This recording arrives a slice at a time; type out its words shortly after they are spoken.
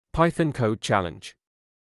Python Code Challenge.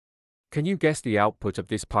 Can you guess the output of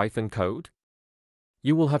this Python code?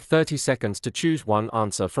 You will have 30 seconds to choose one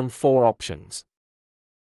answer from 4 options.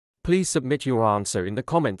 Please submit your answer in the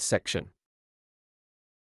comments section.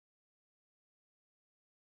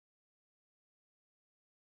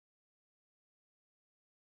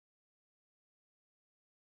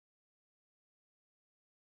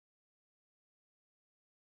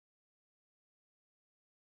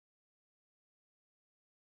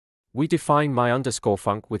 We define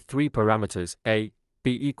my_func with 3 parameters, a,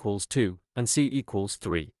 b equals 2, and c equals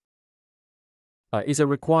 3. A is a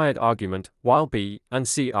required argument, while b and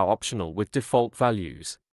c are optional with default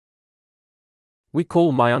values. We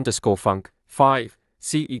call my_func 5,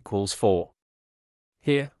 c equals 4.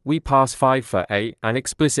 Here, we pass 5 for a and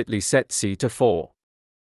explicitly set c to 4.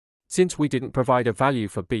 Since we didn't provide a value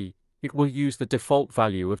for b, it will use the default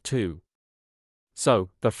value of 2. So,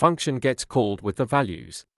 the function gets called with the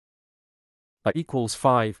values. A equals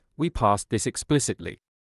 5, we passed this explicitly.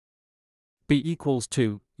 B equals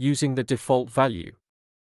 2, using the default value.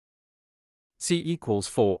 C equals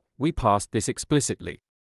 4, we passed this explicitly.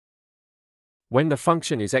 When the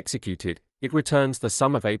function is executed, it returns the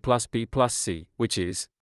sum of a plus b plus c, which is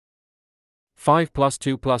 5 plus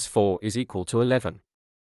 2 plus 4 is equal to 11.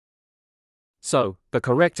 So, the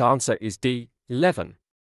correct answer is D, 11.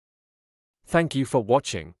 Thank you for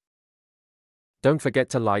watching. Don't forget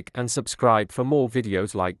to like and subscribe for more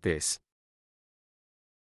videos like this.